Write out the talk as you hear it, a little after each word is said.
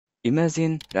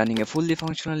Imagine running a fully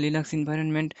functional Linux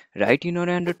environment right in your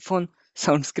Android phone.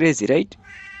 Sounds crazy, right?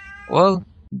 Well,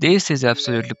 this is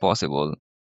absolutely possible.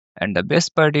 And the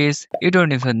best part is, you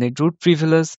don't even need root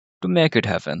privilege to make it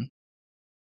happen.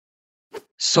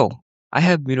 So, I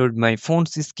have mirrored my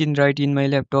phone's screen right in my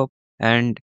laptop,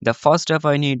 and the first app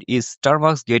I need is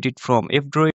Starbucks Get It from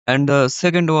F-Droid, and the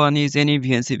second one is any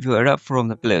vncviewer app from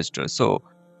the Play Store. So,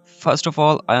 first of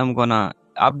all, I am gonna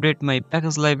update my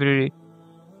package library,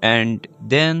 and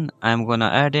then I'm gonna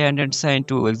add a and sign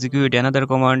to execute another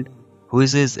command,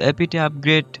 which is apt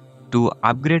upgrade to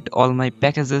upgrade all my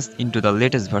packages into the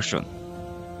latest version.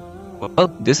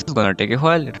 Well, this is gonna take a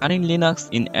while. Running Linux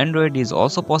in Android is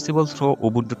also possible through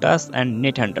Ubuntu Tasks and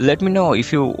NetHunter. Let me know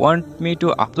if you want me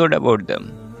to upload about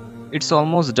them. It's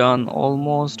almost done.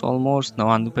 Almost. Now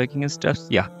unpacking steps.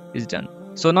 Yeah, it's done.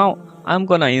 So now I'm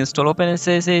gonna install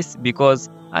OpenSSH because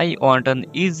I want an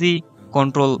easy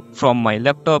control from my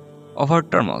laptop over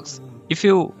termux. If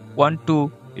you want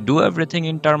to do everything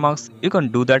in termux, you can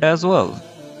do that as well.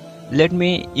 Let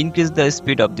me increase the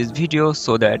speed of this video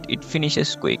so that it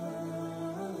finishes quick.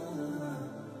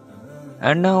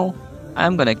 And now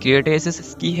I'm gonna create a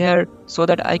SSH key here so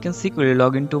that I can securely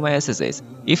log into my SSH.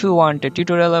 If you want a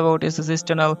tutorial about SSH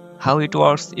tunnel, how it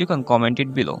works, you can comment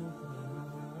it below.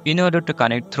 In order to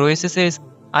connect through SSH,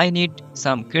 I need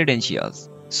some credentials.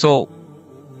 So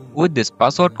with this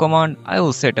password command, I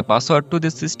will set a password to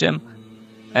this system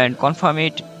and confirm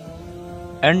it.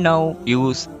 And now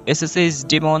use SSH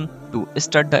daemon to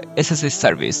start the SSH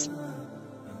service.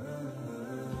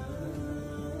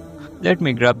 Let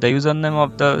me grab the username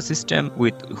of the system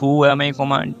with whoami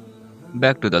command.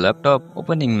 Back to the laptop,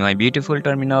 opening my beautiful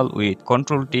terminal with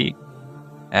Ctrl T,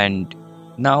 and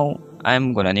now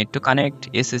I'm gonna need to connect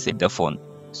SSH with the phone.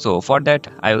 So for that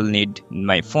I will need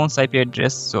my phone's IP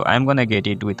address, so I'm gonna get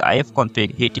it with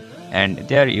ifconfig, hit it, and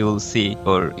there you will see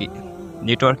your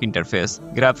network interface.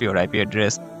 Grab your IP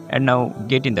address and now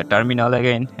get in the terminal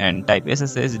again and type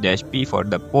ssh-p for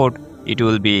the port. It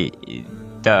will be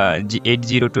the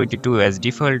 8022 as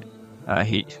default.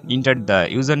 Enter the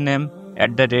username @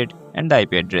 and the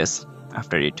IP address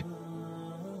after it.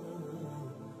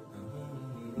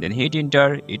 Then hit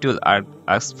enter. It will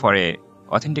ask for a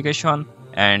authentication,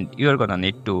 and you are gonna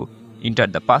need to enter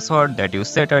the password that you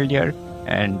set earlier,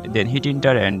 and then hit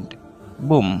enter, and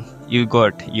boom, you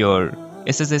got your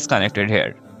SSH connected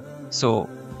here. So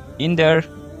in there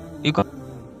you can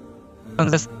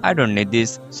just, I don't need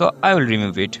this, so I will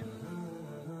remove it.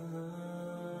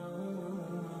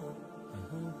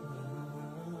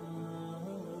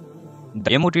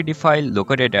 The motd file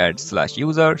located at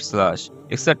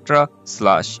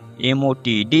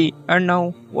 /user/etc/motd, and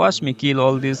now watch me kill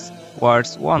all these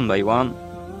words one by one.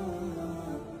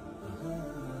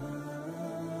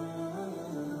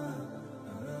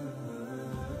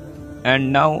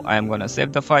 And now I am gonna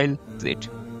save the file.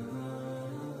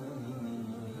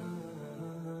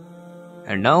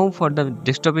 And now for the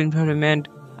desktop environment,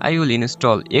 I will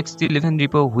install X11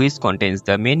 repo, which contains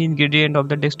the main ingredient of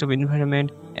the desktop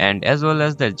environment, and as well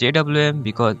as the JWM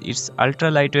because it's ultra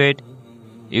lightweight.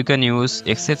 You can use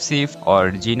XFCE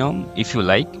or gnome if you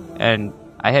like, and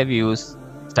I have used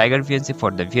tigervnc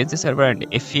for the VNC server and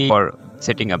FE for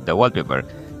setting up the wallpaper.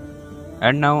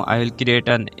 And now I will create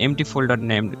an empty folder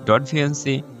named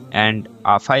 .vnc and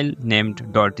a file named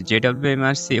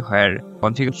 .jwmrc where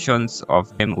configurations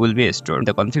of them will be stored.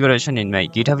 The configuration in my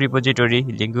GitHub repository,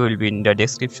 link will be in the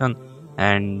description,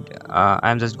 and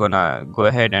I'm just gonna go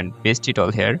ahead and paste it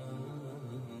all here.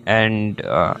 And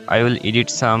I will edit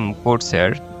some codes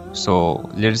here, so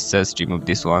let's just remove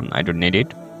this one, I don't need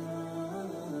it.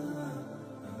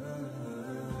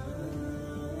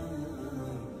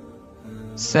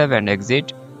 Save and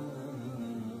exit,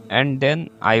 and then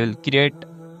I will create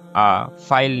a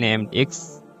file named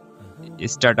X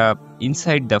startup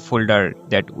inside the folder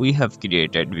that we have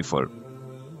created before.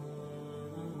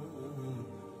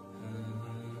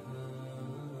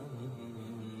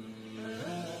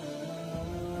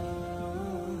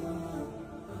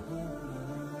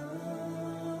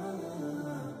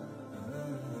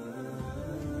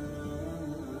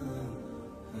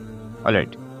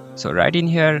 Alright, so right in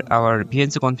here our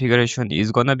VNC configuration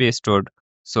is gonna be stored,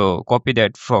 so copy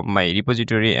that from my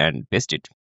repository and paste it.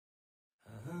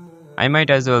 I might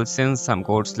as well send some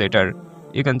codes later.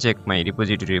 You can check my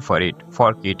repository for it,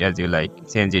 fork it as you like,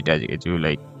 change it as you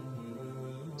like.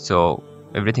 So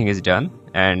everything is done,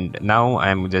 and now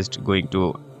I'm just going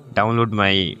to download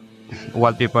my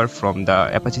wallpaper from the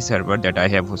Apache server that I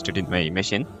have hosted in my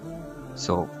machine.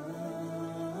 So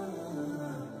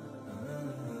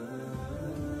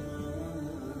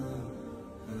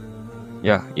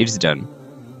yeah, it's done.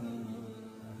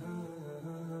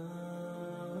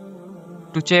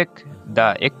 To check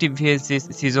the active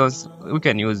VNC seasons, we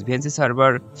can use VNC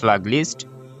server flag list.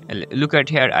 Look at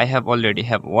here, I already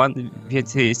have one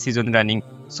VNC season running,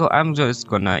 so I'm just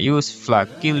gonna use flag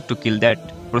kill to kill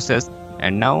that process.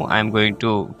 And now I'm going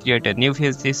to create a new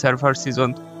VNC server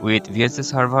season with VNC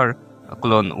server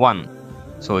clone 1.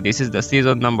 So this is the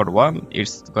season number 1.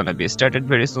 It's gonna be started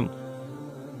very soon.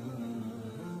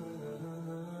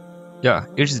 Yeah,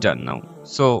 it's done now.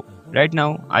 So right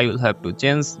now I will have to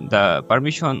change the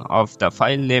permission of the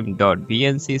file name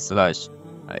 .vnc/x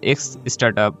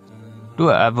startup to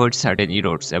avoid certain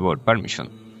errors about permission.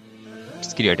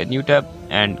 Let's create a new tab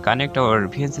and connect our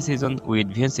VNC season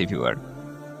with vncviewer.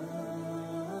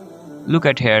 Look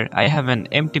at here, I have an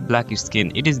empty black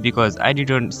screen. It is because I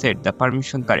didn't set the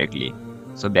permission correctly.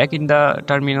 So back in the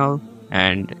terminal,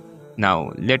 and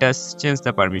now let us change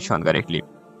the permission correctly.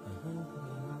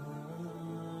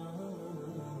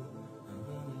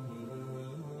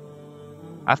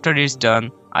 After it's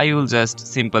done, I will just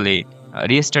simply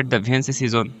restart the VNC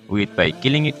season by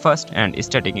killing it first and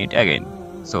starting it again.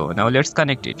 So now let's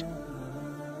connect it.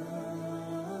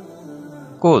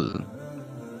 Cool.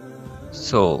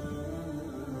 So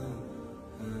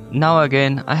now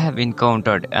again I have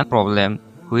encountered a problem,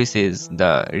 which is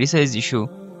the resize issue.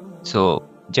 So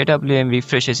JWM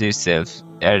refreshes itself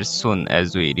as soon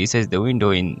as we resize the window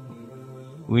in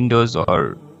Windows,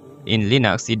 or in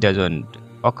Linux it doesn't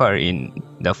occur in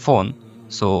the phone.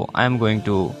 So I'm going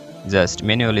to just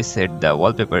manually set the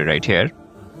wallpaper right here.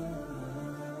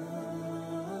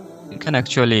 You can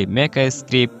actually make a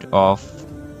script of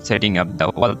setting up the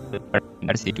wallpaper and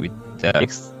that's it with the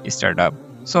X startup.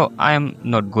 So I am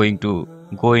not going to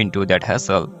go into that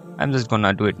hassle. I'm just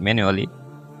gonna do it manually,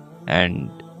 and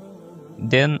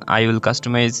then I will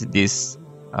customize this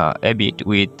a bit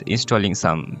with installing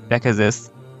some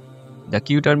packages. The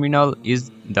Q terminal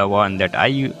is the one that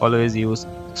I always use,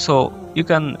 so you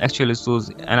can actually choose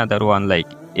another one like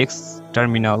X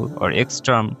terminal or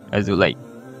Xterm as you like.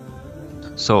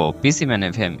 So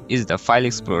pcman.fm is the file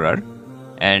explorer,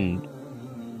 and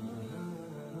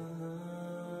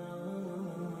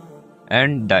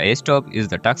the stop is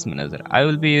the task manager. I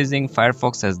will be using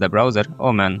Firefox as the browser.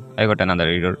 Oh man, I got another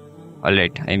error.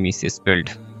 Alright, I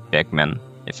misspelled pacman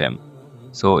fm.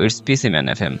 So it's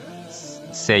pcman.fm.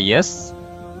 Say yes.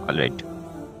 Alright.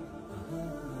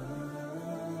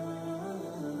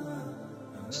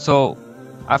 So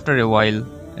after a while,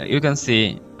 you can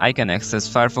see I can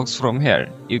access Firefox from here.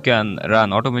 You can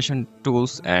run automation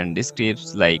tools and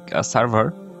scripts like a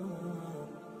server.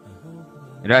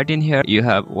 Right in here you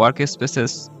have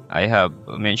workspaces. I have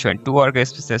mentioned 2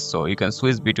 workspaces, so you can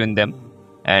switch between them,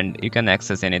 and you can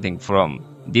access anything from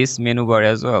this menu bar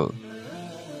as well.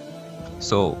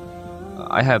 So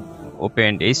I have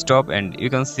opened HTOP, and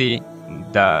you can see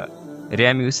the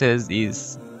RAM usage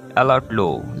is a lot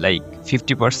low, like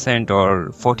 50% or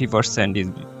 40% is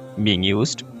being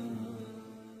used.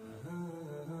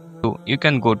 So you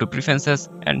can go to preferences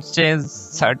and change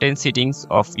certain settings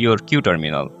of your Q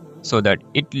terminal so that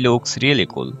it looks really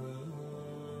cool.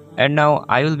 And now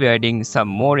I will be adding some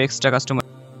more extra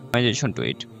customization to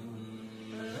it.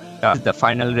 This is the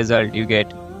final result you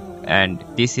get, and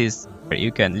this is where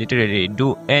you can literally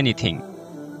do anything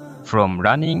from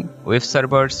running web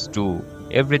servers to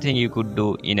everything you could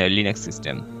do in a Linux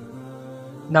system.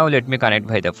 Now let me connect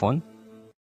by the phone.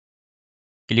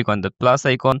 Click on the plus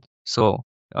icon. So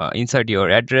insert your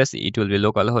address. It will be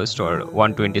localhost or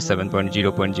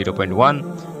 127.0.0.1,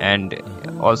 and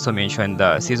also mention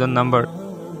the season number,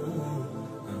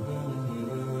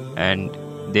 and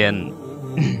then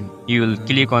you will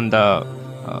click on the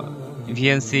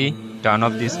VNC, turn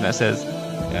off this message,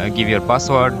 give your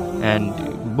password, and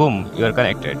boom, you are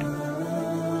connected.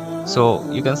 So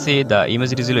you can see the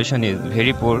image resolution is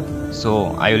very poor,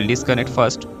 so I will disconnect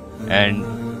first and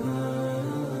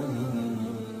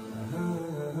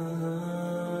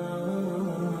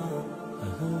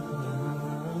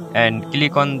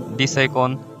click on this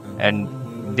icon, and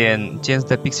then change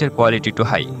the pixel quality to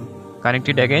high. Connect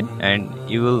it again and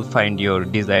you will find your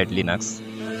desired Linux.